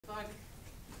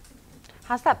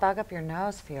How's that bug up your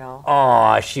nose feel?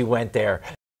 Oh, she went there.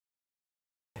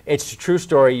 It's a true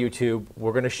story, YouTube.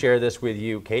 We're going to share this with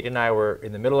you. Kate and I were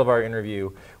in the middle of our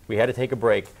interview. We had to take a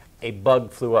break. A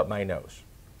bug flew up my nose.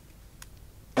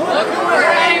 Look who we're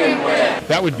hanging with!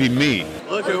 That would be me.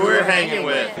 Look who we're hanging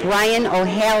with! Brian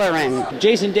O'Halloran.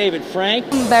 Jason David Frank.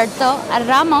 Humberto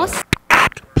Ramos.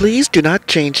 Please do not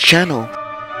change channel.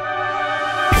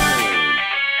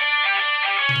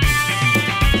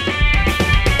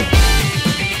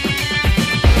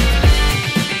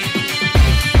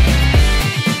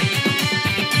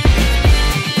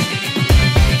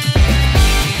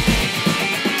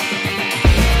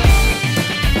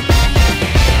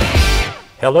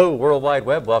 Hello, World Wide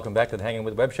Web. Welcome back to the Hangin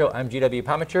With Web Show. I'm GW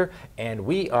Pomichter, and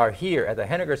we are here at the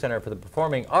Henegar Center for the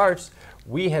Performing Arts.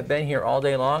 We have been here all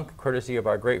day long, courtesy of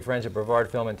our great friends at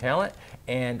Brevard Film and Talent,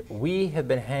 and we have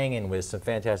been hanging with some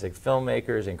fantastic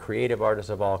filmmakers and creative artists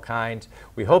of all kinds.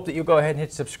 We hope that you go ahead and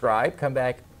hit subscribe. Come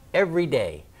back every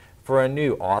day for a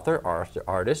new author,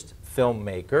 artist,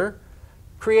 filmmaker,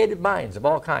 creative minds of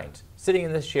all kinds, sitting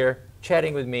in this chair,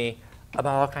 chatting with me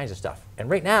about all kinds of stuff. And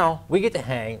right now, we get to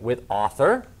hang with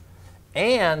author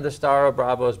and the star of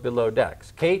Bravo's Below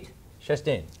Decks, Kate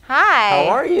Chastain. Hi.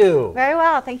 How are you? Very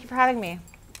well. Thank you for having me.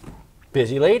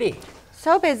 Busy lady.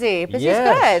 So busy. Busy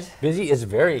Yes. is good. Busy is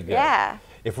very good. Yeah.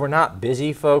 If we're not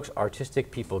busy, folks,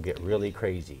 artistic people get really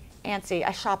crazy. Antsy.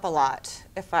 I shop a lot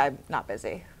if I'm not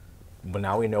busy. But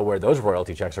now we know where those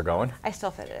royalty checks are going. I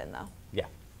still fit it in though. Yeah.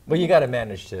 Well, you got to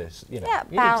manage to, you know, Yeah, it's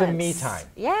balance. a me time.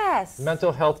 Yes.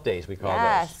 Mental health days, we call those.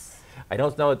 Yes. I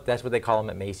don't know if that's what they call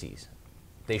them at Macy's.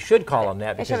 They should call them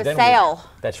that They because should have a then sale.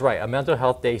 That's right, a mental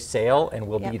health day sale, and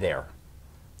we'll be Yep. there.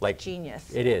 Like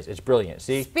Genius. It is. It's brilliant.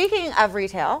 See? Speaking of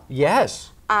retail,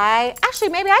 Yes.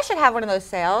 maybe I should have one of those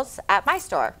sales at my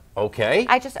store. Okay.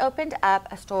 I just opened up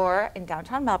a store in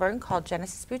downtown Melbourne called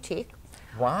Genesis Boutique.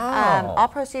 Wow. All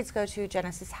proceeds go to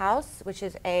Genesis House, which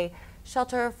is a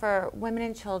shelter for women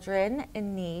and children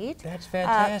in need. That's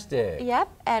fantastic. Yep,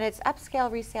 and it's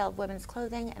upscale resale of women's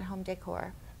clothing and home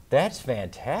decor. That's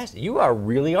fantastic. You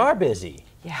really are busy.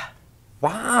 Yeah.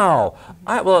 Wow.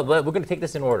 All right, well, we're going to take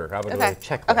this in order. I'm going to do a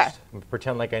checklist. Okay.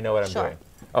 Pretend like I know what I'm Sure. doing.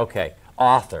 Okay.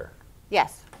 Author.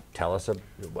 Yes. Tell us,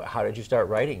 how did you start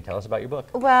writing? Tell us about your book.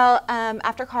 Well,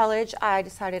 after college, I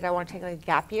decided I want to take like a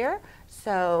gap year,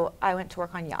 so I went to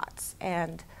work on yachts.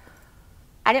 And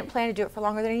I didn't plan to do it for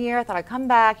longer than a year. I thought I'd come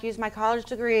back, use my college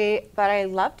degree, but I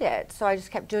loved it. So I just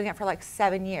kept doing it for like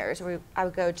 7 years. I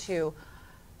would go to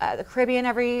the Caribbean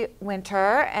every winter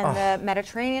and the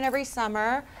Mediterranean every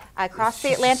summer. I crossed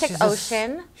the Atlantic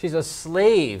Ocean. She's a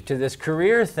slave to this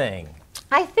career thing.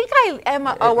 I think I am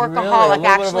a workaholic, really, a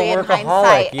actually, in little bit of a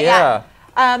workaholic, hindsight. yeah.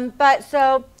 But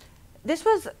so this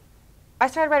was, I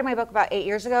started writing my book about 8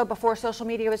 years ago, before social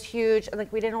media was huge.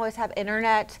 Like, we didn't always have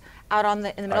internet out in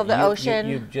the middle of the ocean.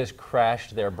 You just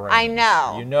crashed their brains. I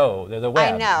know. You know, they're the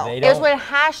web. I know. They It was don't- when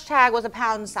hashtag was a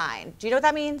pound sign. Do you know what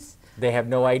that means? They have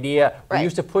no idea. Right. We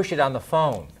used to push it on the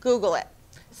phone. Google it.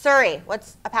 Surrey,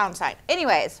 what's a pound sign?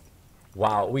 Anyways.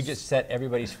 Wow, we just set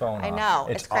everybody's phone off. I know,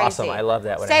 It's it's crazy. awesome. I love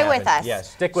that when Stay it happens. with us. Yes,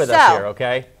 stick with us here,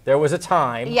 okay? There was a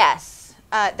time. Yes.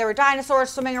 There were dinosaurs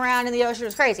swimming around in the ocean. It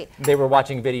was crazy. They were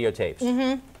watching videotapes.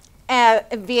 Mm-hmm.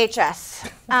 VHS.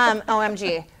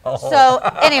 OMG. So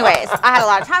anyways, I had a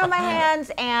lot of time on my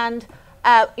hands, and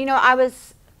you know, I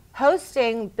was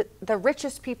hosting the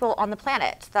richest people on the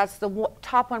planet. That's the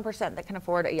top 1% that can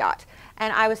afford a yacht.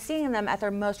 And I was seeing them at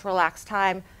their most relaxed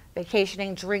time,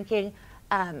 vacationing, drinking.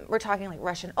 We're talking like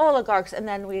Russian oligarchs, and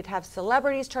then we'd have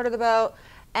celebrities charter the boat.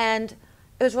 And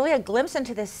it was really a glimpse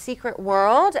into this secret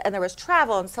world, and there was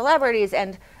travel and celebrities,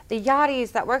 and the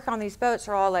yachties that work on these boats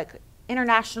are all like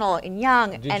international and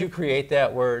young. Did you create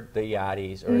that word, the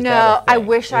yachties? Or is No, that a thing? I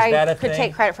wish I could thing?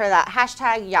 take credit for that.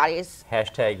 Hashtag yachties.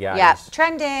 Hashtag yachties. Yeah,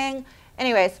 trending.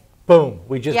 Anyways. Boom,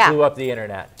 we just blew up the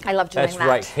internet. I love doing that. That's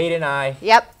right, Kate and I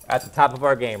at the top of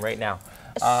our game right now.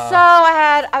 So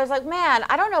I was like, man,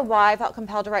 I don't know why I felt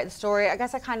compelled to write the story. I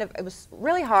guess it was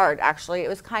really hard, actually. It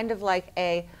was kind of like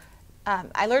I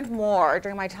learned more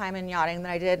during my time in yachting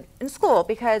than I did in school,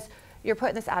 because you're put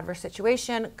in this adverse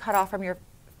situation, cut off from your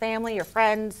family, your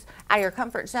friends, out of your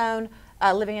comfort zone,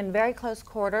 living in very close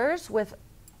quarters with a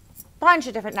bunch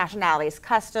of different nationalities,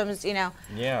 customs, you know.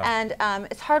 Yeah. And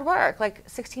it's hard work, like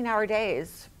 16-hour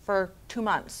days for 2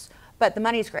 months, but the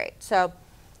money's great. So.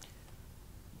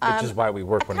 Which is why we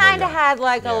work when we're I kind of young. had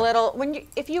like a little,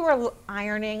 if you were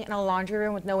ironing in a laundry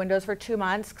room with no windows for 2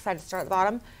 months, because I had to start at the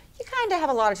bottom, you kind of have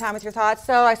a lot of time with your thoughts.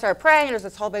 So I started praying. It was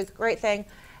this whole big great thing.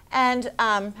 And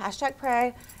hashtag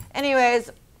pray. Anyways,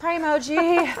 pray emoji.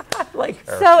 I like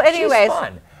her. So anyways. She's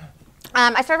fun.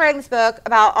 I started writing this book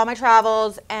about all my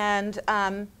travels, and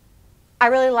I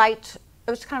really liked,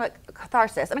 it was kind of a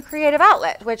catharsis and a creative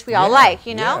outlet, which we all like,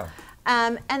 you know?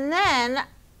 And then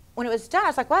when it was done, I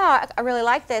was like, wow, I really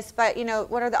like this, but you know,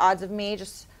 what are the odds of me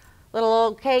just little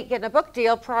old Kate getting a book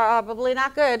deal? Probably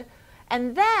not good.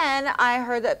 And then I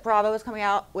heard that Bravo was coming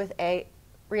out with a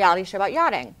reality show about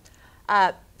yachting.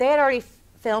 They had already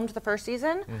filmed the first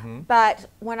season, but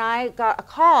when I got a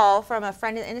call from a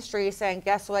friend in the industry saying,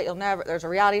 guess what, there's a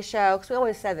reality show, because we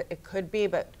always said that it could be,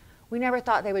 but we never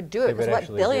thought they would do it, because what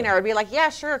billionaire would be like, yeah,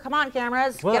 sure, come on,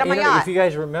 cameras, get on my yacht. If you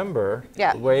guys remember,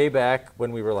 way back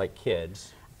when we were like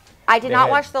kids. I did not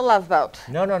watch The Love Boat.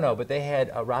 No, but they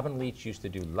had, Robin Leach used to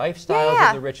do Lifestyles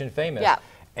of the Rich and Famous.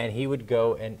 And he would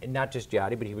go, and not just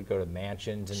yachting, but he would go to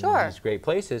mansions and these great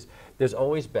places. There's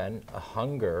always been a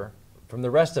hunger from the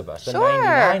rest of us, the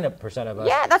 99% of us,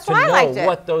 that's to why I liked know it.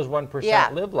 what those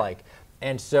 1% live like.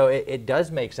 And so it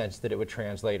does make sense that it would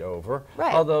translate over.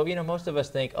 Although, you know, most of us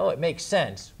think, oh, it makes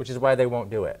sense, which is why they won't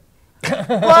do it.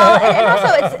 Well, and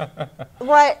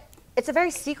also it's a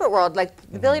very secret world. Like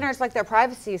the billionaires like their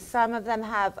privacy. Some of them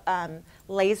have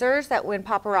lasers that when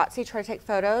paparazzi try to take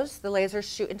photos, the lasers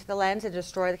shoot into the lens and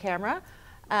destroy the camera.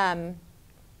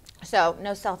 So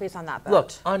no selfies on that boat. Look,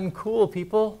 uncool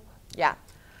people. Yeah.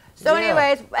 So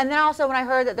anyways, and then also when I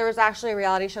heard that there was actually a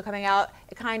reality show coming out,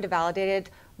 it kind of validated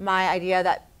my idea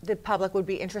that the public would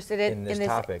be interested in this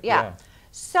topic.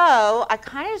 So I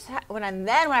kind of just, when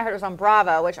I heard it was on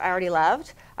Bravo, which I already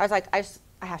loved, I was like, I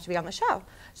have to be on the show.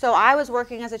 So I was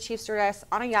working as a chief stewardess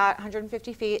on a yacht,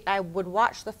 150 feet. I would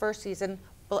watch the first season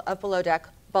of Below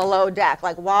Deck,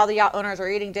 like while the yacht owners are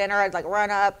eating dinner, I'd like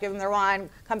run up, give them their wine,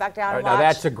 come back down and watch. Now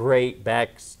that's a great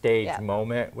backstage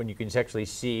moment when you can actually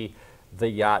see the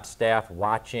yacht staff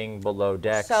watching Below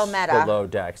Decks. So meta. Below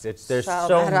Decks. There's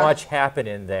so much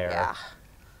happening there.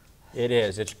 It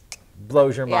is. It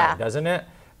blows your mind, doesn't it?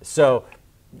 So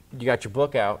you got your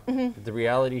book out, the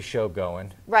reality show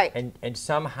going. Right. And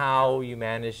somehow you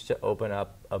managed to open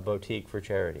up a boutique for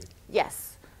charity.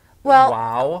 Yes. Well,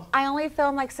 wow. I only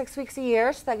film like 6 weeks a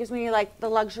year, so that gives me like the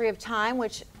luxury of time,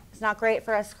 which is not great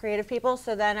for us creative people.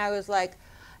 So then I was like,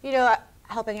 you know,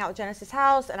 helping out with Genesis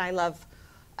House, and I love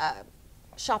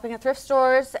shopping at thrift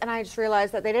stores, and I just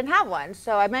realized that they didn't have one.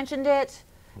 So I mentioned it,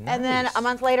 and then a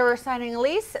month later we're signing a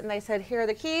lease, and they said, here are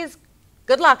the keys,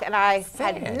 good luck, and I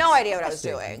had no idea what I was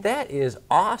doing. That is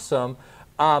awesome.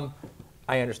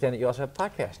 I understand that you also have a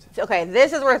podcast. Okay,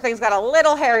 this is where things got a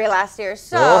little hairy last year.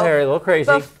 So a little hairy, a little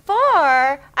crazy.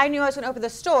 Before I knew I was going to open the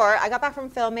store, I got back from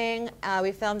filming.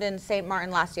 We filmed in St. Martin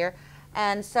last year,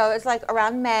 and so it's like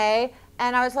around May,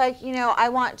 and I was like, you know, I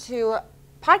want to,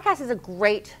 podcast is a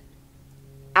great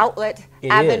outlet,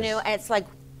 avenue, and it's like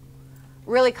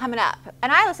really coming up.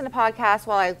 And I listen to podcasts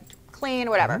while I clean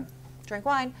or whatever, drink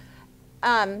wine.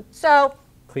 So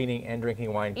cleaning and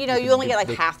drinking wine. You know, you only get like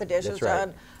half the dishes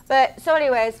done. But so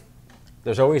anyways.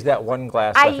 There's always that one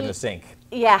glass left in the sink.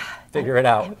 Yeah. Figure it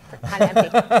out. Kind of empty.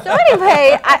 So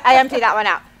anyway, I emptied that one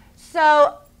out.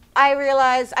 So I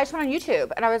realized I just went on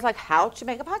YouTube and I was like, how to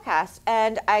make a podcast?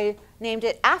 And I named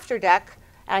it After Deck,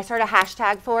 and I started a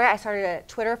hashtag for it. I started a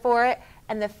Twitter for it,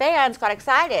 and the fans got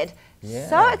excited.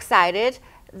 So excited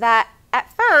that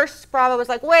at first Bravo was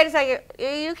like, wait a second,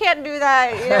 you can't do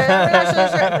that. We're not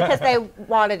so sure, because they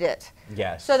wanted it.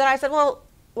 Yes. So then I said, well,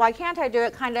 why can't I do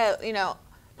it? Kind of, you know,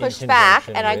 pushed back,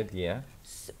 and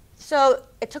so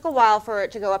it took a while for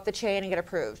it to go up the chain and get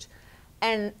approved.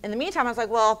 And in the meantime, I was like,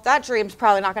 well, that dream's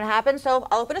probably not going to happen, so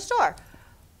I'll open a store.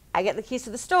 I get the keys to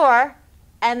the store,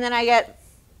 and then I get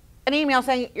an email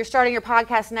saying you're starting your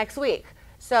podcast next week.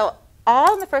 So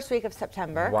all in the first week of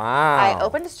September, I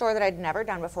opened a store that I'd never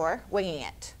done before, winging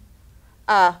it.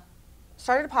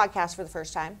 Started a podcast for the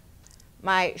first time.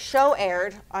 My show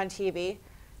aired on TV,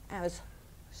 and I was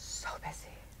so busy.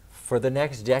 For the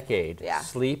next decade,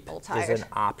 sleep is an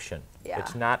option.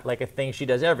 It's not like a thing she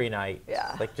does every night.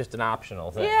 It's like just an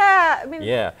optional thing. I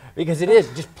mean, because it is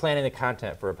just planning the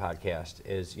content for a podcast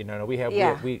is, you know, we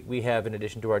have we have, in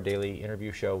addition to our daily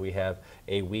interview show, we have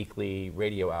a weekly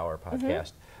radio hour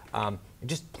podcast.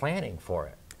 Just planning for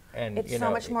it. And it's so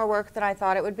much more work than I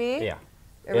thought it would be. Yeah.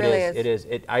 It really is. It is.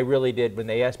 I really did. When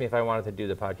they asked me if I wanted to do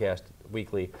the podcast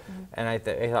weekly, and I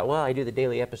thought, well, I do the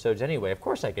daily episodes anyway. Of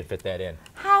course I could fit that in.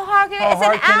 How hard can it be? It's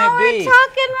an hour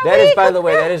talking a That week. is, by the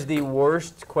way, that is the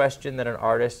worst question that an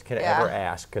artist can ever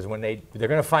ask, because when they're going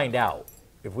to find out.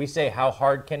 If we say how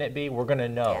hard can it be, we're going to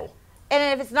know.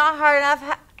 And if it's not hard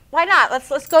enough, why not?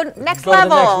 Let's go next go level.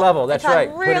 To the next level. That's right.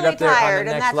 I'm really Put it up there tired, on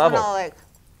the and next that's level. when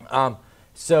I'll like.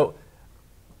 So,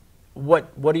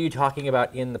 what are you talking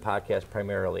about in the podcast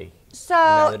primarily? So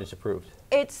now that it's approved.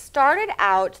 It started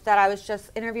out that I was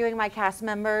just interviewing my cast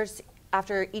members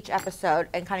after each episode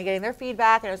and kind of getting their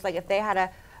feedback. And it was like if they had a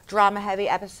drama-heavy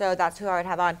episode, that's who I would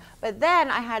have on. But then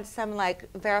I had some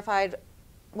like verified,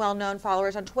 well-known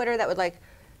followers on Twitter that would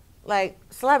like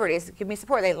celebrities give me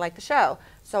support. They like the show.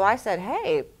 So I said,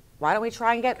 hey, why don't we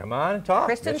try and get Come on and talk.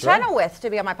 Kristen That's right. Chenoweth to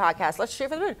be on my podcast? Let's shoot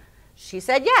for the moon. She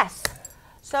said yes.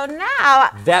 So now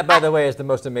That, by the way, is the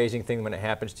most amazing thing when it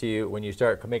happens to you, when you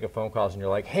start making phone calls and you're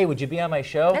like, hey, would you be on my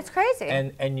show? It's crazy.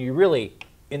 And you really,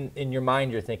 in your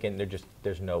mind, you're thinking,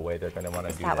 there's no way they're going to want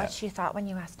to do that. Is that what she thought when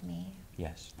you asked me?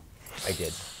 Yes, I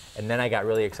did. And then I got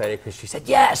really excited because she said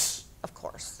yes. Of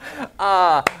course.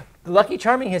 Lucky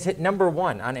Charming has hit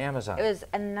 #1 on Amazon. It was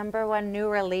a #1 new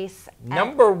release.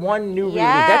 #1 new release.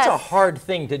 That's a hard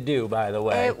thing to do, by the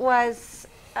way. It was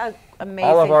an amazing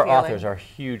All of our feeling. authors are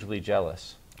hugely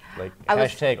jealous. Like I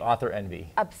was hashtag author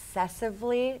envy.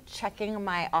 obsessively checking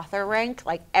my author rank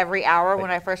like every hour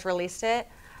when I first released it.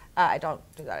 I don't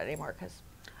do that anymore because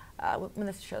when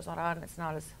this show's not on, it's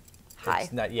not as high.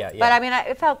 It's not, yeah. But I mean,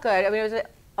 it felt good. I mean, it was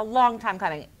a long time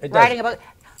coming. It Writing does.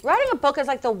 writing a book is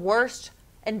like the worst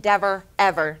endeavor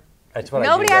ever. That's what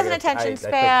Nobody I do. has an I attention put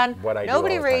span. what I do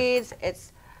Nobody all the time. reads.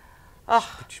 It's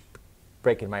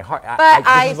Breaking my heart. But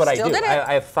This is what I still do. did it.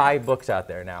 I have 5 books out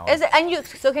there now. is it, and you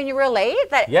so can you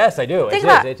relate that? Yes, I do. Think It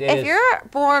about is. It if is. you're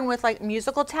born with like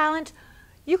musical talent,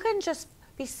 you can just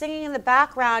be singing in the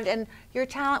background and your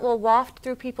talent will waft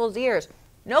through people's ears.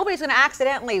 Nobody's going to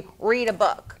accidentally read a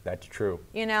book, That's true.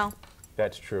 you know?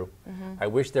 That's true. Mm-hmm. I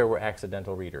wish there were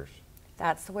accidental readers.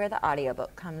 That's where the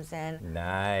audiobook comes in.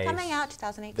 Nice. Coming out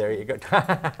 2018. There you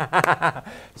go.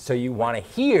 So you want to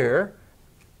hear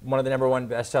one of the #1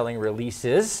 best-selling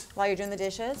releases While you're doing the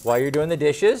dishes. while you're doing the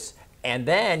dishes, and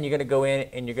then you're going to go in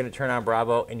and you're going to turn on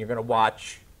Bravo and you're going to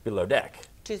watch Below Deck.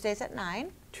 Tuesdays at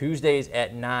 9. Tuesdays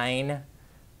at 9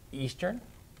 Eastern?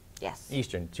 Yes.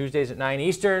 Eastern. Tuesdays at 9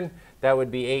 Eastern. That would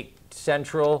be 8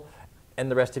 Central, and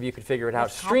the rest of you could figure it out.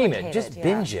 It's Stream it. Just complicated,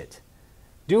 yeah. binge it.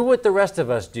 Do what the rest of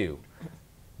us do.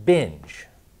 Binge.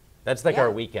 That's like Yeah.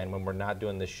 our weekend when we're not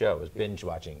doing this show, is binge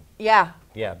watching. Yeah.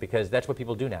 Yeah, because that's what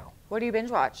people do now. What do you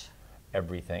binge watch?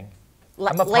 Everything.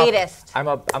 Latest. I'm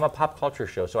a pop culture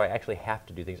show, so I actually have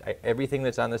to do things. Everything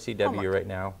that's on the CW Homework. right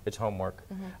now, it's homework.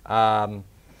 Mm-hmm.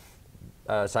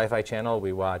 Sci-Fi Channel,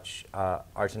 we watch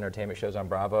arts and entertainment shows on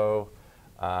Bravo.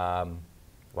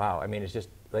 Wow, I mean, it's just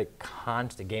like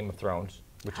constant Game of Thrones,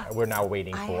 which we're now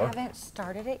waiting I for. haven't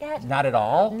started it yet. Not at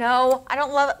all? No, I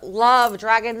don't love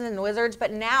dragons and wizards,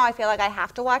 but now I feel like I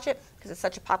have to watch it because it's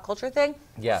such a pop culture thing.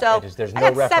 Yeah, so it is. There's I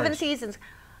no got 7 reference. seasons.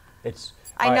 It's.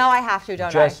 I all know right, I have to,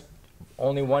 don't just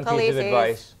only one piece of Khaleesi's.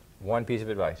 advice. One piece of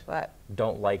advice. What?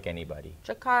 Don't like anybody.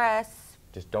 Dracarys.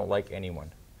 Just don't like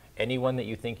anyone. Anyone that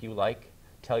you think you like,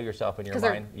 tell yourself in your 'Cause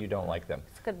they're- mind you don't like them.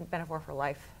 It's a good metaphor for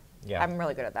life. Yeah. I'm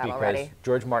really good at that Because already.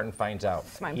 George Martin finds out.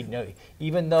 my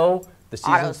Even though the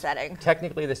auto seasons, setting.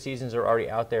 technically the seasons are already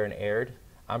out there and aired,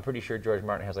 I'm pretty sure George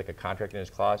Martin has like a contract in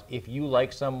his clause. If you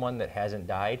like someone that hasn't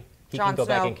died, he Jon can go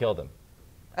back Snow. and kill them.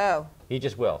 Oh, He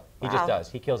just will. He Wow. just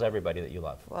does. He kills everybody that you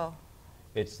love. well,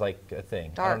 It's like a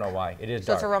thing. I dark. don't know why. It is So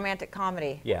dark. it's a romantic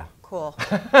comedy. Yeah. Cool.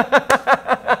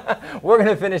 We're going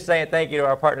to finish saying thank you to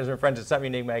our partners and friends at Some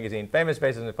Unique Magazine, Famous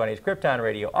Faces and Funnies, Krypton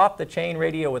Radio, Off the Chain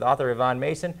Radio with author Yvonne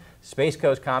Mason, Space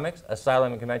Coast Comics,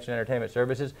 Asylum and Convention Entertainment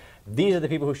Services. These are the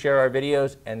people who share our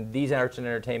videos, and these arts and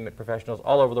entertainment professionals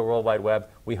all over the World Wide Web.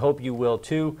 We hope you will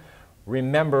too.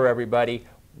 Remember, everybody,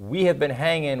 we have been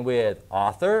hanging with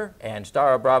author and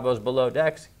star of Bravo's Below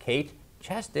Decks, Kate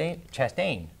Chastain.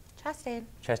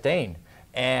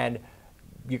 And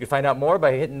you can find out more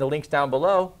by hitting the links down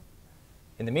below.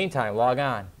 In the meantime, log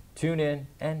on, tune in,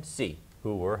 and see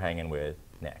who we're hanging with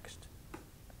next.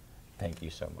 Thank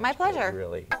you so much. My pleasure.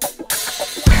 Really.